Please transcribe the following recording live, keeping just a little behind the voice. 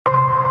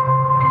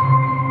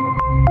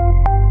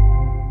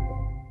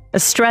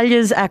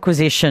Australia's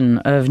acquisition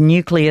of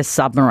nuclear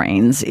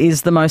submarines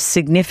is the most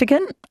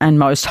significant and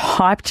most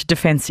hyped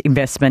defence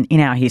investment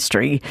in our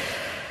history.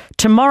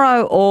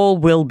 Tomorrow, all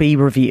will be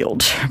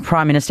revealed.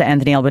 Prime Minister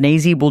Anthony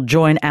Albanese will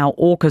join our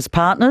AUKUS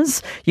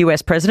partners,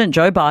 US President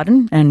Joe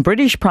Biden and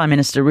British Prime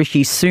Minister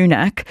Rishi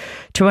Sunak,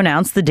 to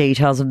announce the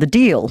details of the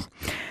deal.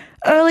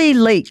 Early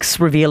leaks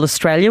reveal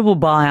Australia will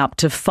buy up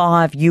to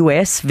 5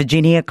 US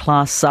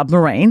Virginia-class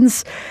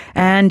submarines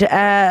and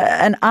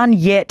an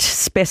unyet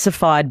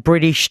specified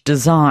British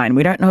design.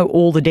 We don't know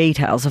all the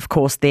details, of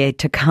course, they're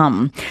to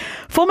come.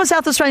 Former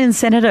South Australian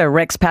Senator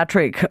Rex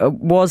Patrick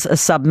was a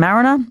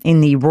submariner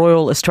in the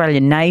Royal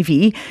Australian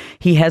Navy.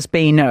 He has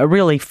been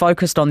really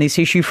focused on this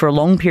issue for a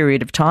long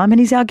period of time, and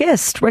he's our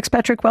guest. Rex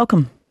Patrick,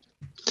 welcome.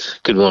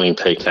 Good morning,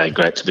 PK.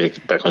 Great to be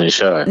back on your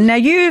show. Now,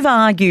 you've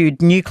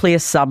argued nuclear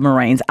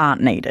submarines aren't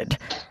needed.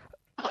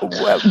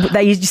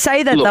 They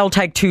say that they'll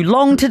take too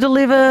long to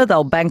deliver,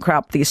 they'll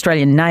bankrupt the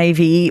Australian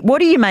Navy. What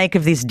do you make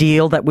of this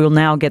deal that we'll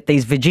now get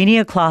these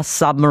Virginia-class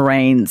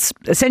submarines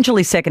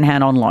essentially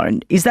second-hand on loan?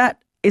 Is that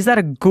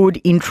a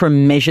good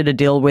interim measure to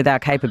deal with our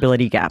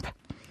capability gap?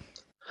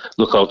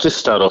 Look, I'll just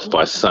start off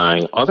by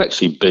saying I've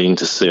actually been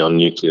to sea on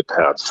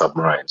nuclear-powered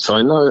submarines, so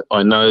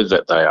I know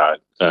that they are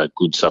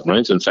good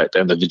submarines. In fact,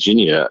 and the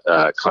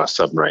Virginia-class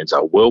submarines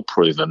are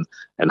well-proven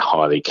and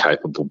highly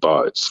capable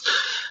boats.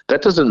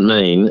 That doesn't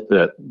mean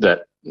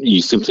that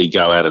you simply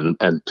go out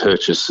and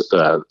purchase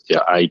a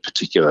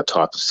particular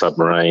type of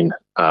submarine.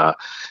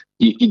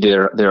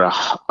 There are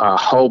a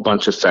whole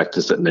bunch of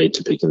factors that need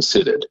to be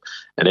considered,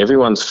 and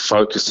everyone's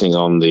focusing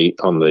on the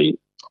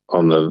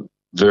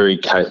very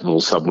capable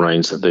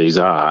submarines that these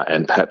are,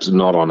 and perhaps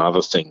not on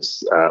other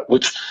things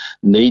which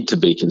need to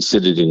be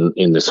considered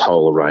in this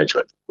whole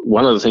arrangement.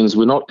 One of the things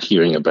we're not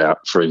hearing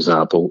about, for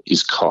example,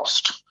 is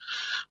cost.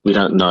 We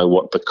don't know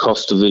what the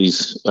cost of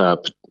these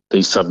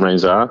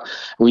submarines are.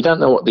 We don't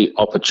know what the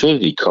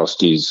opportunity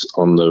cost is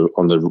on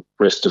the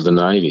rest of the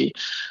Navy.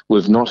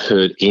 We've not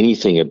heard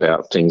anything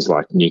about things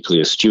like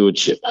nuclear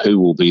stewardship, who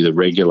will be the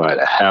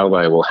regulator, how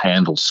they will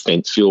handle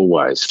spent fuel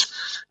waste,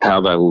 how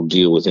they will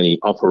deal with any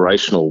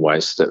operational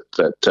waste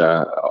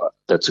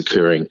that's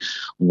occurring,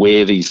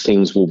 where these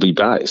things will be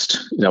based.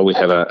 You know, we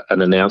have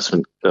an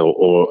announcement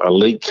or a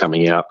leak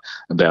coming out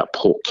about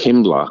Port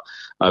Kembla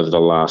over the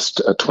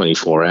last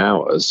 24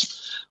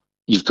 hours.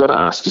 You've got to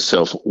ask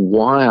yourself,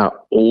 why are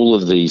all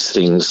of these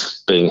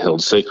things being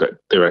held secret?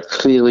 There are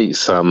clearly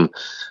some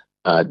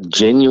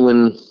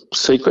genuine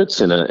secrets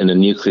in a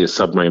nuclear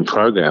submarine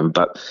program,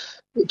 but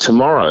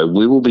tomorrow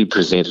we will be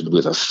presented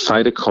with a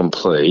fait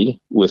accompli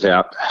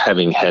without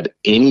having had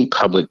any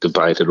public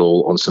debate at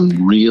all on some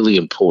really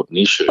important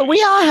issues. But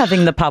we are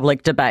having the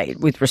public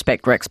debate with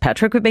respect, Rex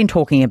Patrick. We've been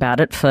talking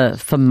about it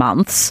for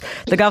months.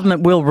 The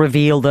government will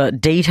reveal the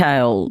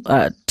detail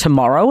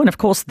tomorrow, and of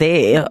course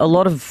there, a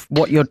lot of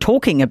what you're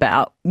talking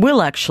about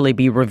will actually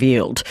be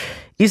revealed.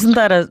 Isn't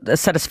that a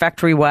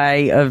satisfactory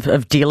way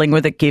of dealing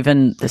with it,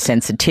 given the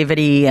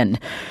sensitivity and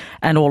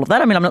all of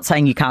that? I mean, I'm not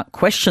saying you can't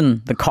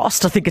question the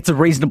cost. I think it's a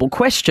reasonable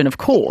question, of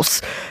course.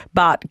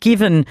 But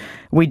given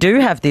we do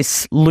have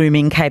this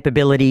looming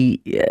capability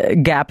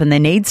gap and there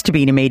needs to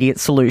be an immediate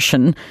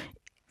solution,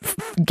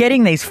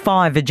 getting these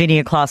 5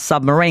 Virginia-class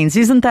submarines,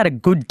 isn't that a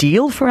good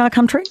deal for our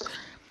country?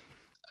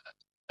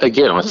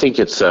 Again, I think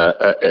it's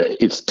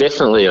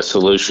definitely a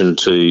solution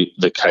to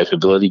the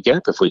capability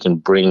gap. If we can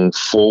bring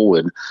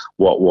forward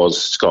what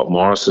was Scott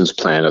Morrison's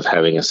plan of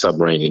having a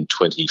submarine in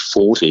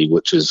 2040,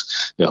 which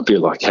is a bit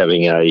like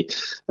having a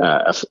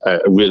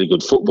really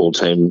good football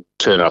team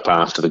turn up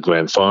after the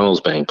grand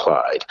final's being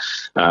played.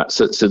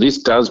 So this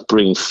does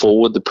bring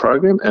forward the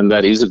program, and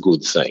that is a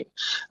good thing.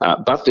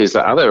 But there's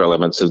the other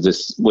elements of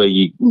this where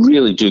you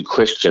really do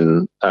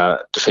question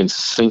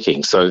defence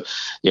thinking. So,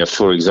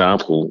 for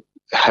example,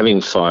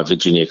 having 5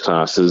 Virginia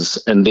classes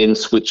and then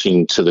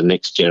switching to the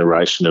next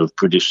generation of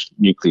British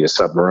nuclear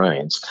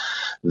submarines,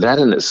 that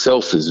in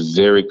itself is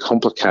very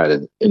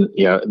complicated.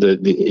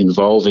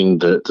 Involving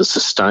the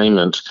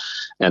sustainment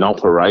and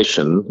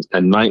operation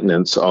and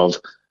maintenance of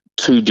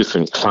 2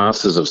 different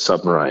classes of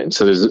submarines.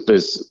 So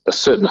there's a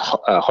certain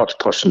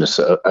hodgepodgeness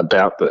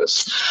about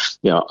this.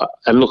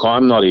 And look,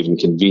 I'm not even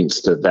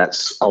convinced that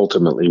that's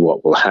ultimately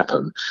what will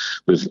happen.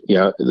 With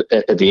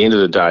at the end of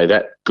the day,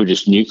 that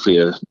British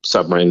nuclear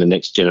submarine, the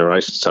next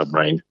generation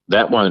submarine,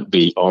 that won't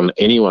be on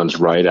anyone's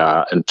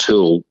radar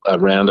until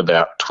around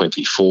about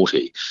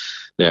 2040.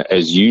 Now,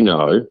 as you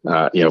know,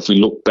 if we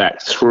look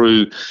back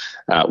through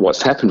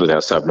what's happened with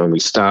our submarine, we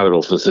started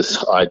off with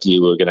this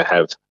idea we were going to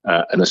have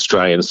an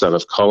Australian son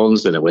of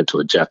Collins, then it went to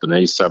a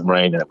Japanese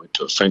submarine, and it went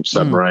to a French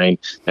submarine.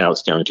 Now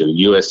it's going to a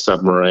US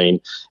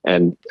submarine,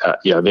 and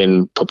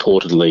then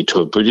purportedly to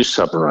a British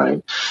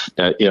submarine.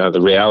 Now,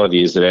 the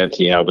reality is that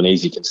Anthony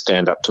Albanese can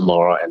stand up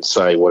tomorrow and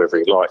say whatever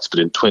he likes, but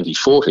in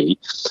 2040,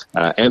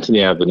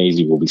 Anthony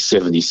Albanese will be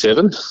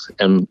 77,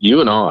 and you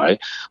and I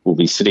will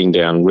be sitting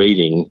down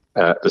reading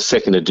the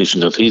second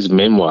edition of his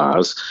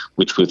memoirs,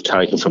 which we've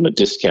taken from a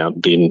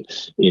discount bin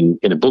in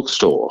a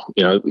bookstore.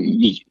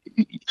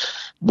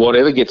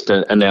 whatever gets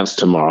announced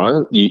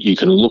tomorrow, you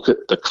can look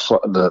at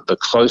the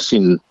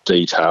close-in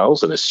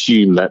details and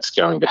assume that's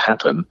going to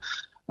happen.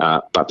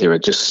 But there are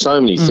just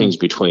so many things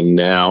between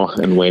now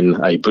and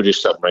when a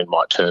British submarine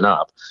might turn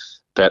up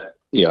that,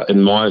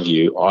 in my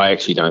view, I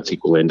actually don't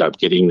think we'll end up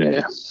getting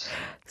there.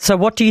 So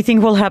what do you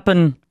think will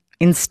happen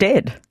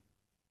instead?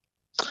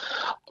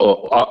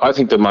 I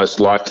think the most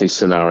likely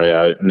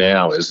scenario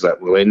now is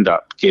that we'll end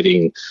up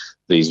getting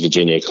these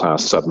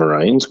Virginia-class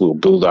submarines. We'll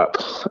build up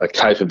a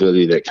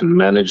capability that can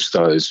manage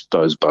those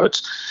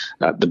boats.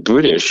 The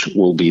British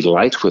will be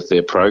late with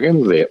their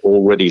program. They're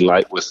already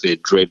late with their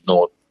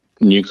Dreadnought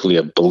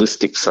nuclear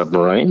ballistic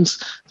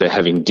submarines. They're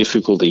having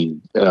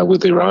difficulty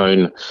with their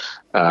own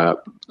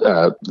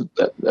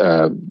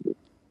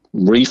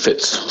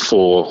refits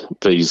for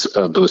these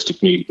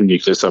ballistic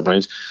nuclear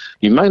submarines.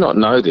 You may not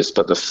know this,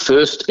 but the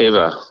first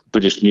ever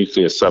British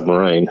nuclear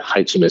submarine,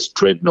 HMS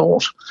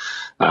Dreadnought,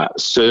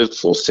 served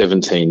for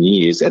 17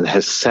 years and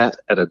has sat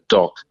at a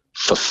dock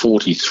for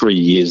 43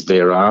 years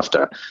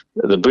thereafter.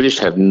 The British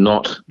have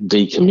not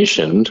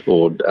decommissioned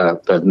or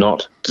they've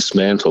not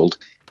dismantled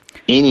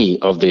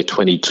any of their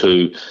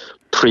 22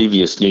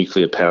 previous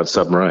nuclear-powered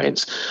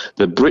submarines.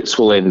 The Brits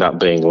will end up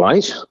being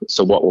late.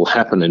 So what will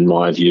happen, in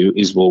my view,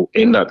 is we'll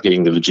end up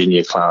getting the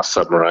Virginia-class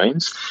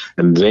submarines,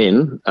 and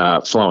then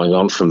flowing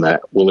on from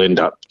that, we'll end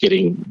up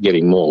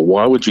getting more.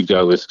 Why would you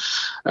go with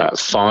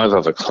 5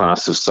 of a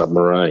class of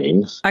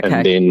submarine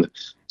and then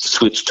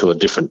switch to a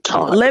different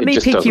type? Let me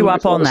pick you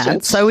up on that.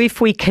 Sense. So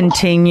if we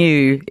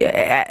continue,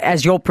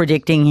 as you're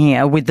predicting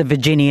here, with the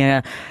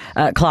Virginia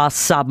class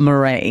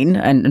submarine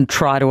and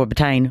try to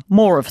obtain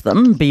more of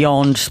them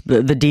beyond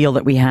the deal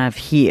that we have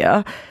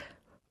here,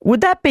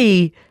 would that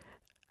be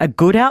a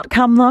good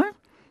outcome though?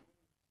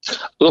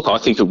 Look, I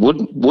think it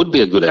would be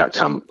a good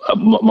outcome.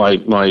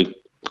 My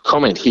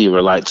comment here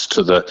relates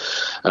to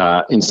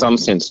the, in some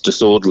sense,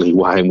 disorderly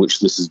way in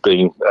which this is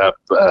being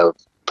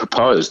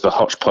proposed, the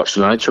hodgepodge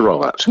nature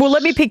of it. Well,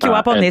 let me pick you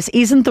up on this.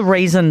 Isn't the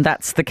reason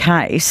that's the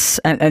case,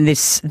 and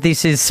this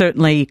is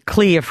certainly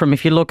clear from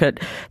if you look at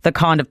the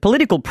kind of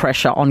political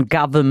pressure on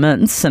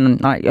governments,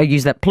 and I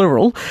use that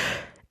plural,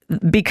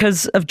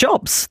 because of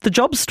jobs, the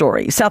job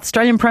story. South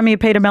Australian Premier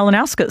Peter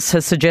Malinauskas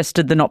has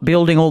suggested that not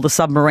building all the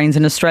submarines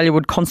in Australia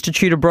would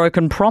constitute a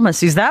broken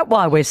promise. Is that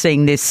why we're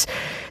seeing this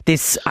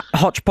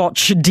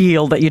hodgepodge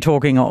deal that you're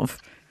talking of?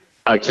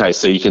 Okay,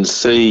 so you can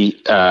see,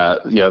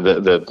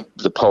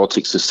 the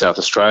politics of South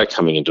Australia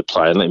coming into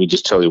play, and let me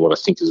just tell you what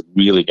I think is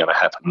really going to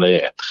happen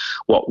there.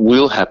 What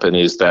will happen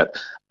is that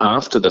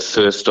after the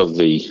first of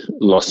the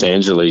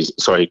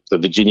the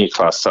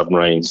Virginia-class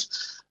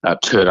submarines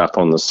turn up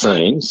on the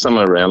scene,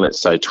 somewhere around, let's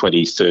say,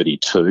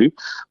 2032,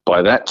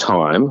 by that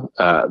time,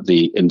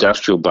 the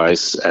industrial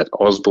base at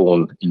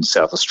Osborne in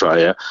South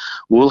Australia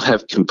will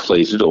have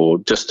completed, or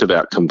just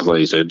about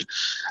completed,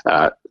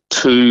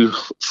 2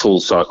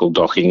 full-cycle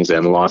dockings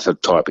and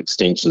life-of-type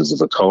extensions of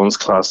the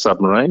Collins-class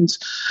submarines.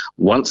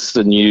 Once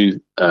the new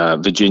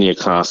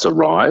Virginia-class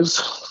arrives,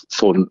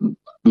 for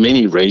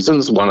many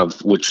reasons, one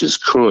of which is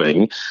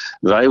crewing,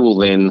 they will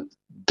then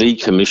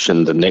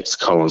decommission the next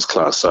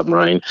Collins-class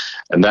submarine,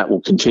 and that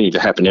will continue to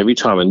happen. Every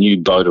time a new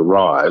boat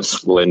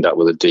arrives, we'll end up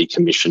with a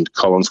decommissioned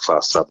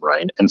Collins-class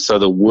submarine, and so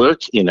the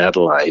work in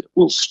Adelaide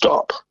will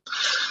stop.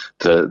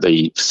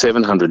 The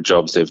 700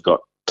 jobs they've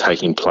got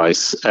taking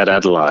place at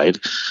Adelaide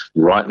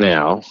right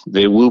now,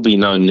 there will be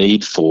no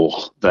need for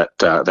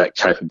that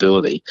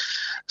capability.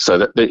 So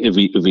that if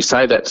we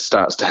say that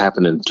starts to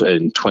happen in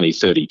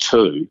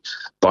 2032,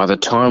 by the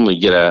time we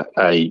get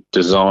a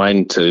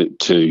design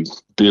to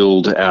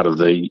build out of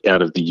the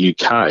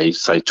UK,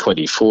 say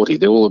 2040,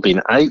 there will have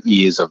been 8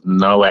 years of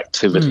no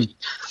activity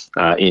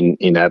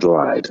in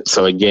Adelaide.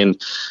 So again,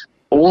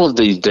 all of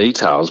these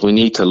details, we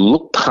need to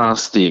look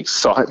past the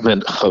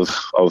excitement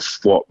of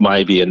what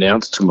may be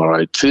announced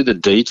tomorrow to the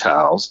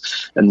details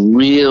and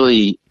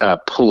really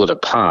pull it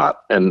apart.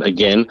 And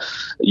again,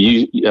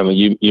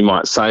 you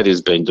might say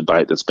there's been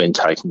debate that's been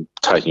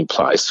taking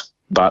place,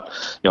 but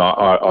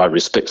I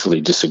respectfully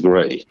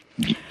disagree.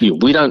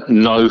 We don't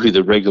know who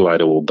the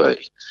regulator will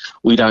be.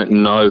 We don't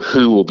know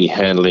who will be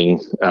handling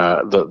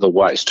the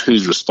waste,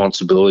 whose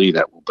responsibility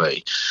that will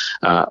be.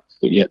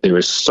 Yet there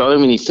are so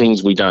many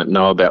things we don't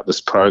know about this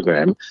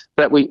program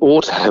that we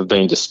ought to have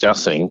been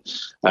discussing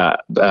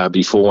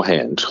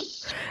beforehand.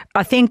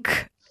 I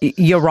think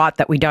you're right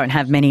that we don't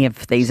have many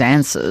of these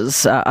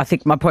answers. I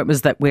think my point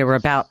was that we're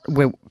about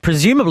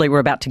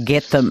to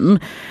get them.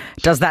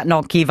 Does that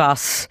not give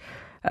us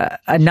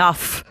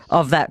enough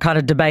of that kind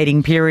of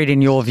debating period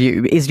in your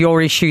view? Is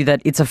your issue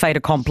that it's a fait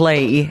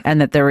accompli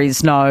and that there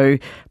is no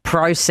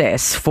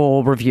process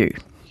for review?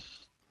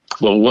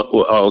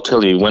 Well, I'll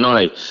tell you, when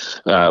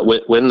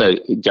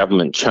the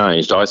government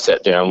changed, I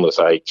sat down with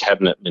a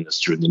cabinet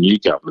minister in the new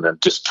government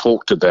and just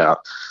talked about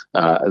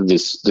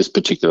this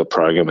particular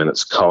program and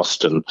its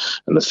cost and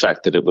the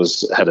fact that it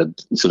had a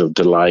sort of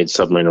delayed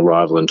submarine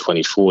arrival in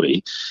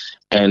 2040.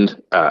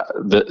 And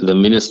the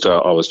minister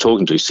I was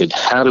talking to said,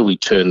 "How do we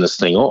turn this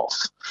thing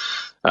off?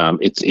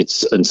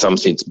 It's in some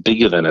sense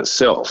bigger than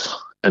itself."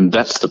 And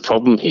that's the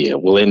problem here.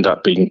 We'll end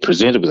up being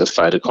presented with a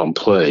fait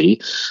accompli,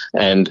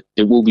 and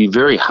it will be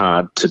very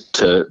hard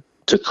to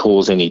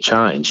cause any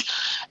change.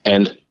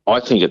 And I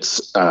think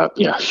it's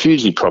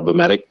hugely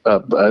problematic,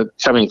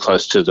 coming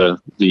close to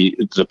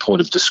the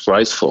point of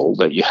disgraceful,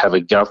 that you have a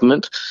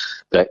government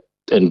that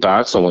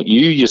embarks on what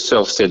you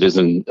yourself said is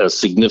a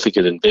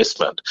significant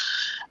investment,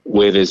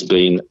 where there's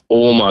been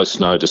almost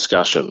no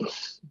discussion.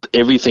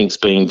 Everything's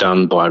being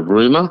done by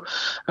rumour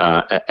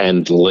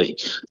and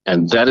leak,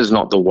 and that is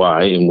not the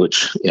way in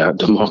which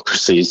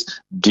democracies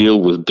deal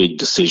with big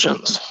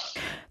decisions.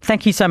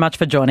 Thank you so much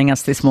for joining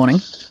us this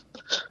morning.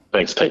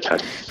 Thanks,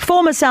 PK.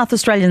 Former South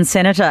Australian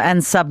Senator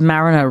and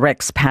Submariner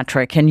Rex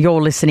Patrick, and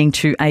you're listening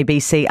to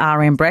ABC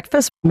RN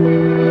Breakfast.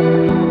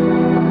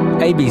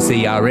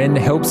 ABC RN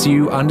helps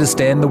you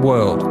understand the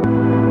world.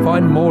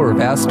 Find more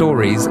of our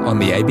stories on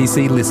the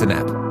ABC Listen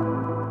app.